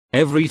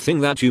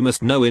Everything that you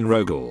must know in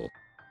Ro-Ghoul.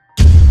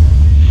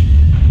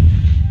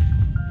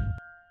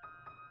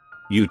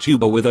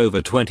 YouTuber with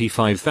over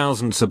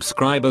 25,000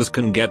 subscribers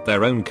can get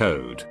their own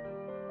code.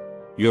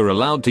 You're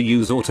allowed to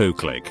use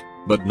auto-click,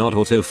 but not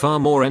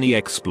auto-farm or any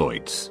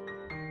exploits.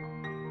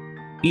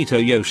 Ito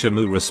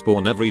Yoshimu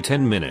respawn every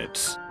 10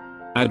 minutes.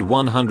 Add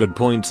 100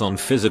 points on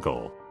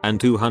physical, and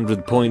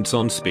 200 points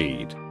on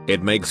speed.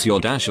 It makes your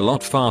dash a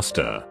lot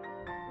faster.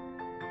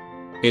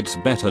 It's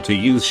better to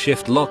use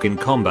shift lock in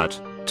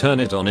combat. Turn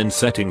it on in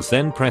settings,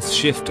 then press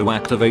shift to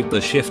activate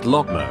the shift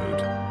lock mode.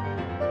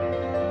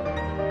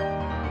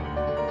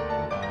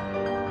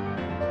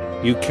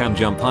 You can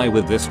jump high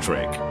with this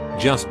trick.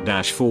 Just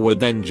dash forward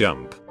then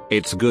jump.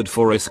 It's good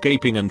for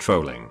escaping and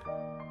trolling.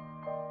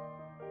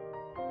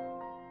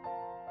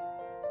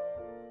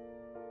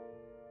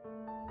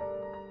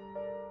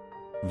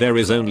 There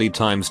is only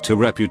times to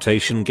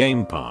reputation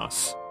game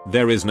pass.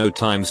 There is no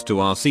times to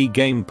RC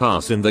game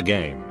pass in the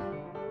game.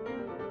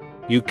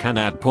 You can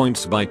add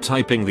points by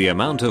typing the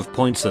amount of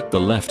points at the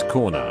left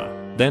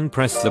corner, then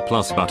press the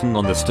plus button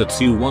on the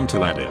stats you want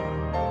to add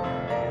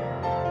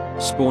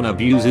in. Spawn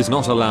abuse is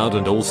not allowed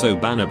and also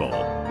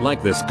bannable,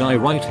 like this guy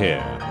right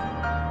here.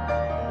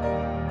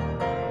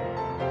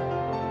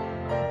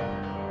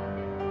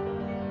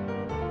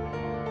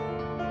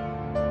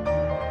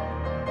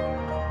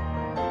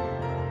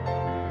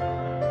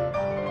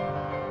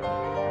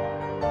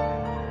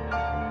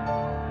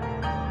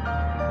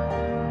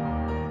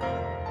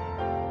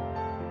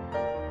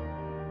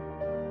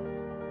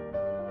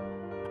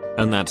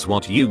 And that's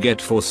what you get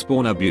for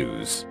spawn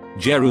abuse.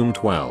 Jerome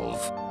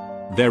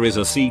 12. There is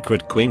a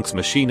secret Quinks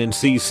machine in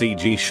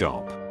CCG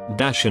shop.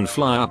 Dash and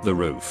fly up the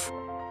roof.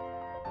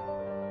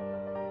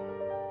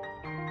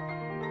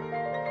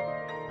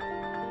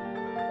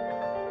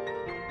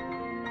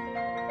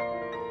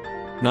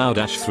 Now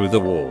dash through the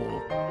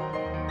wall.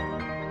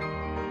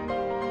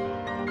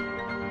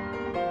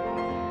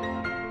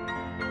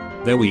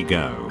 There we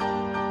go.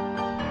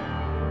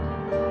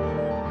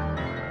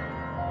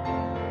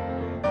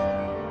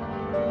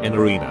 In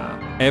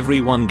arena,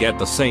 everyone get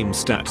the same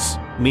stats,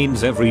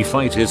 means every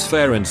fight is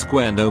fair and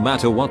square no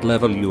matter what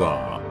level you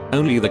are,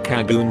 only the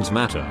Kagoons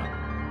matter.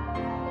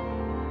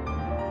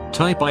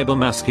 Type Iber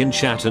mask in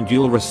chat and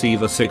you'll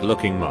receive a sick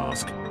looking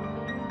mask.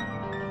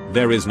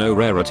 There is no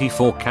rarity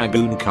for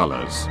Kagoon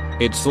colors,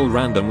 it's all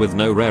random with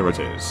no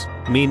rarities,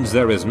 means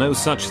there is no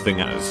such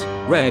thing as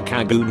rare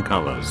Kagoon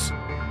colors.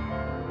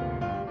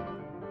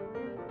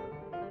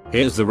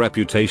 Here's the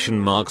reputation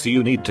marks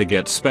you need to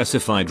get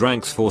specified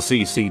ranks for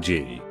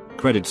CCG.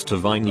 Credits to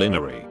Vine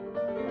Lineary.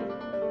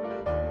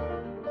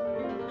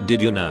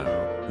 Did you know?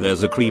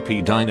 There's a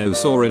creepy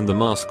dinosaur in the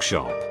mask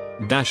shop.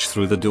 Dash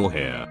through the door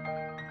here.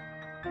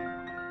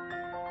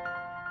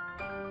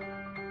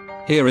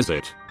 Here is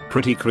it.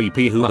 Pretty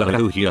creepy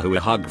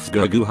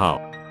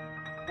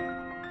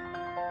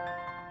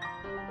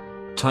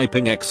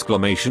Typing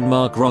exclamation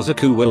mark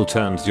Rozaku will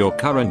turns your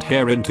current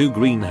hair into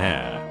green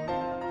hair.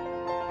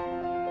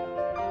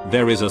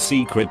 There is a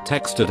secret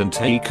text at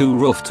Anteiku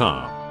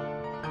rooftop.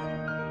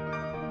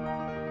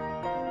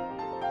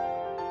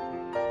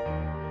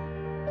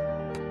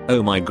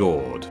 Oh my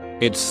god,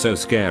 it's so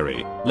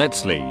scary.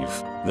 Let's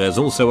leave. There's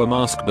also a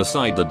mask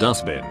beside the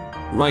dustbin,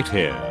 right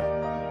here.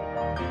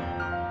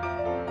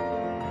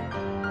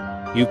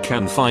 You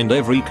can find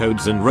every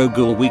codes in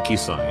Ro-Ghoul wiki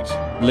site.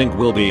 Link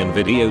will be in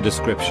video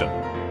description.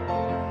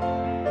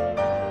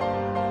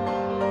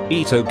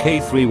 Ito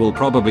K3 will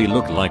probably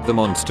look like the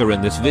monster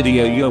in this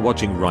video you're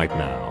watching right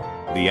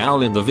now. The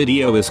owl in the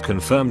video is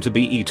confirmed to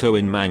be Ito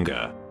in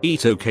manga.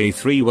 Ito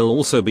K3 will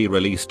also be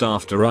released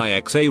after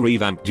IXA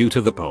revamp due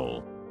to the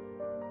poll.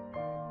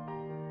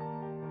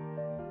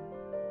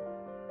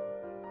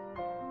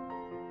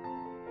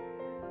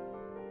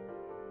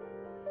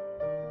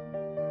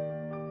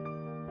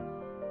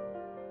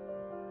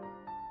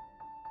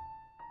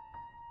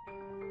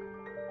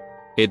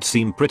 It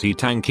seemed pretty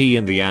tanky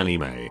in the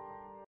anime.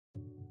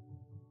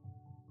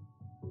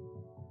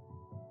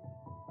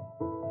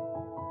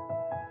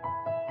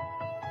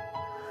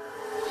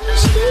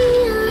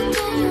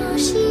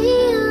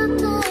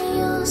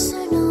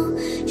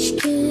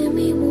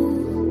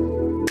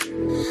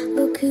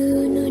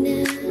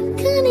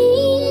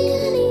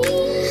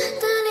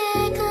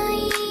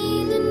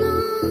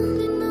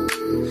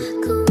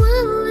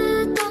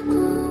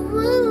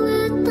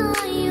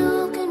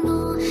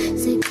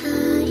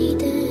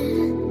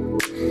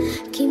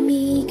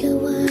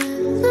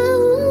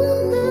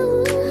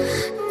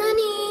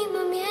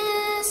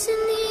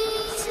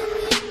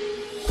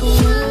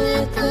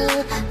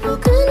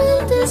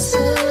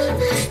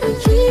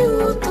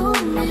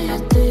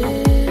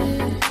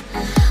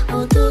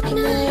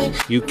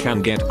 You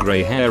can get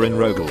grey hair in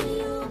Ro-Ghoul.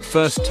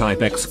 First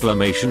type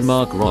exclamation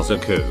mark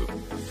Rozaku.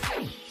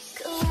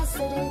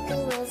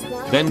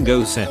 Then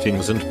go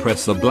settings and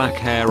press the black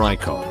hair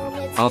icon.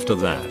 After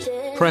that,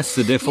 press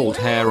the default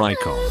hair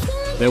icon.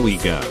 There we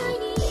go.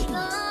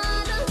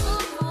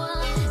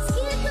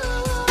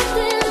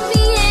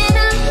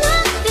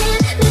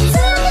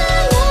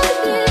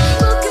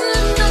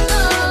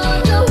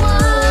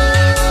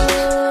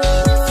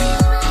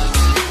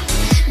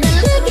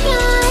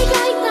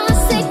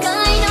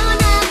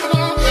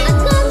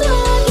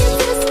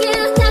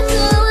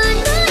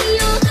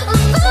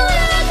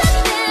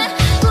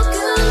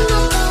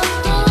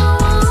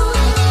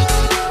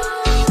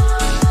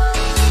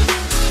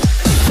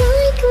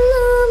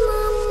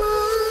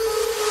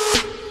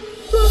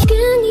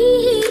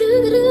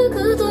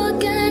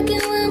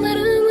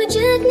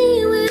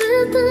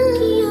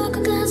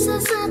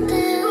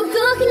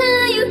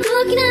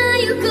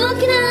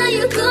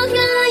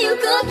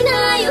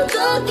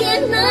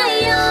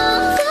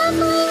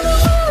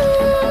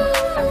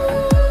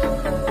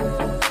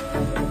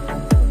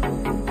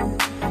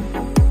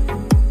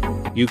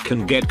 You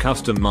can get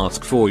custom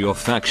mask for your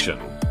faction,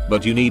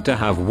 but you need to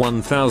have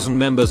 1000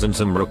 members and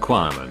some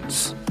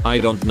requirements. I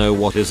don't know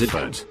what is it,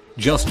 but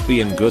just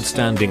be in good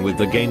standing with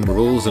the game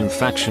rules and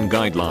faction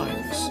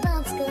guidelines.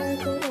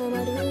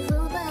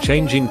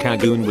 Changing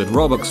Kagoon with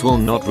Robux will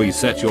not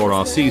reset your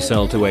RC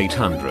cell to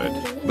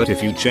 800, but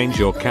if you change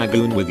your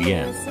Kagoon with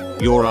Yen,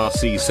 your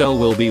RC cell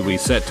will be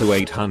reset to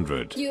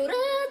 800.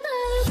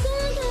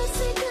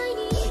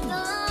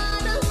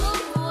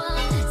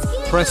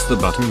 Press the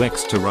button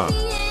X to run.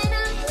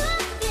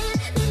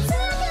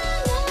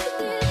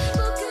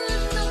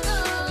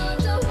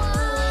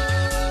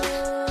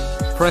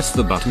 Press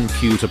the button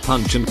Q to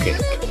punch and kick.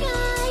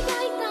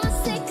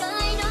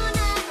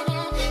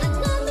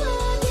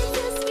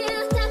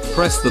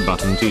 Press the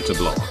button T to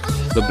block.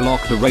 The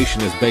block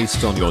duration is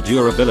based on your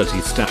durability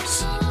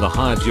stats. The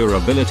higher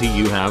durability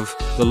you have,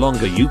 the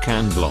longer you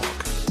can block.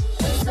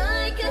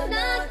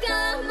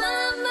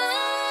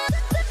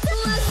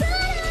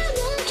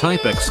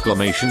 Type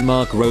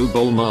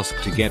 !Ro-Ghoul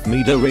mask to get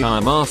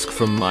Midoriya mask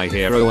from My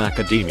Hero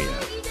Academia.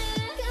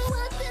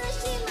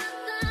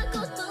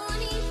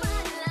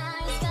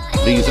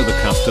 These are the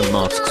custom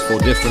masks for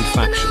different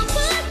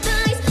factions.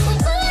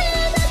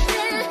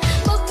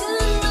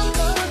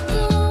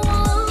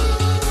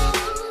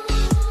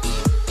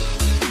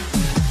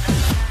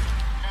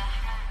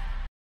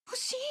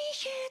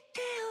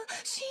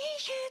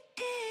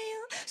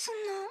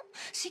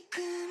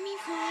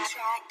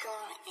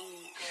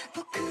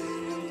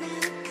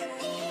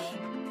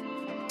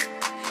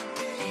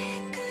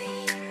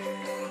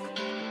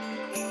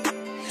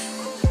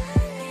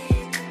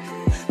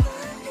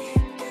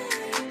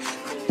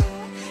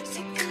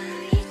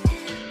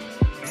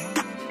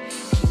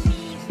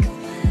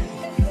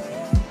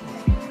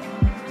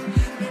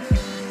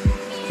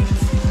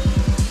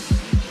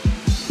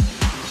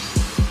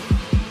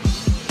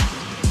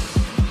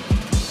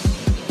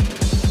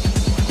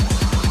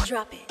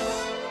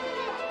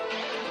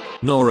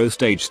 Noro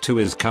Stage 2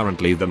 is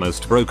currently the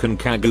most broken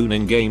Kagoon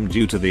in game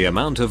due to the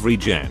amount of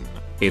regen.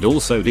 It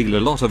also deal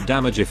a lot of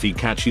damage if he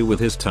catch you with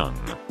his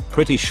tongue.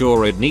 Pretty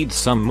sure it needs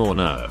some more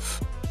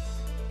nerf.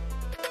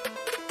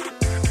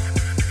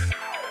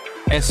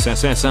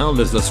 SSS Owl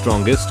is the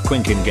strongest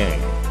Quink in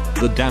game.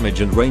 The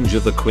damage and range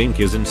of the Quink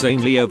is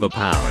insanely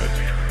overpowered.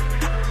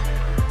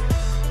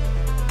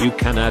 You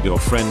can add your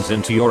friends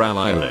into your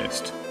ally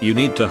list. You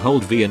need to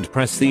hold V and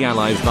press the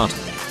allies button.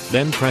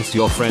 Then press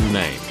your friend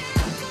name.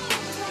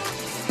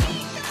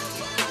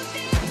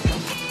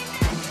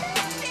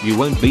 You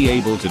won't be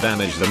able to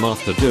damage them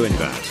after doing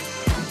that.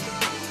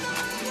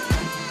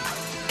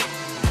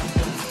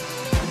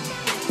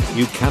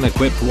 You can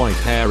equip white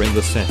hair in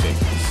the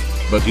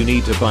settings, but you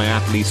need to buy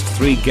at least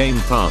 3 game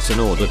pass in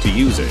order to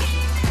use it.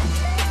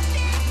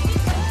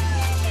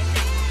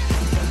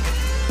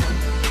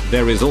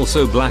 There is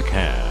also black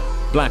hair.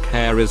 Black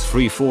hair is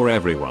free for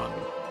everyone.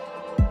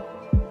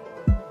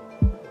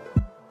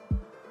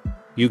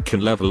 You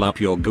can level up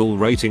your ghoul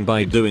rating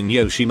by doing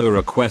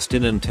Yoshimura quest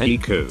in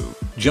Anteiku.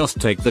 Just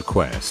take the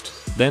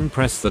quest, then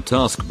press the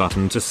task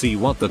button to see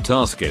what the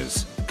task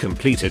is,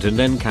 complete it and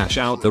then cash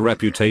out the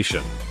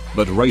reputation.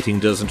 But rating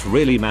doesn't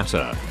really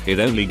matter, it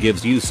only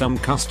gives you some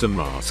custom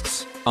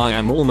masks. I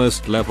am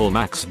almost level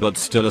max but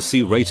still a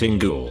C rating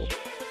ghoul.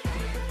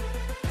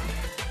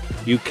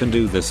 You can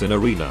do this in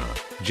arena.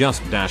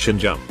 Just dash and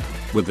jump.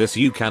 With this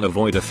you can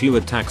avoid a few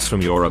attacks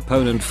from your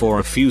opponent for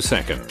a few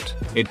seconds.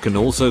 It can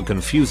also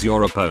confuse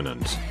your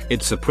opponent.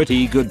 It's a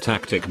pretty good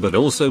tactic but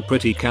also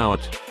pretty coward.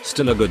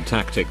 Still a good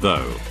tactic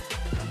though.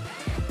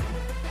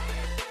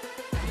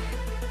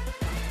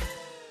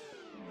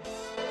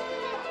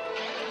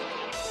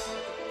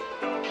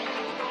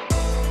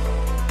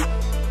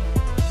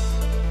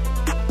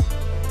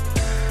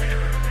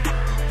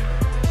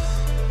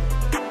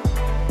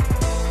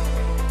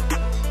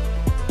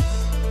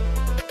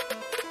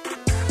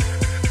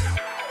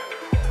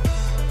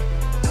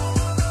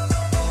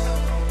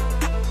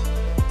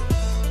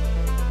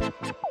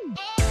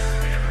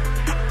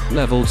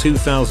 Level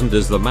 2000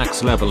 is the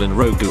max level in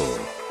Ro-Ghoul.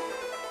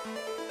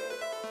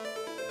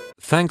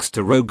 Thanks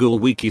to Ro-Ghoul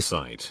wiki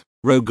site,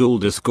 Ro-Ghoul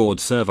Discord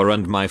server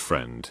and my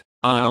friend,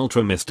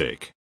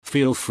 iUltraMystic.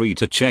 Feel free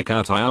to check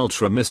out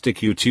iUltraMystic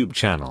YouTube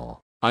channel.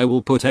 I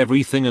will put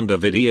everything in the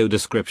video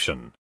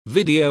description.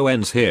 Video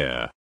ends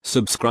here.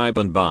 Subscribe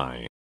and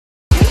bye.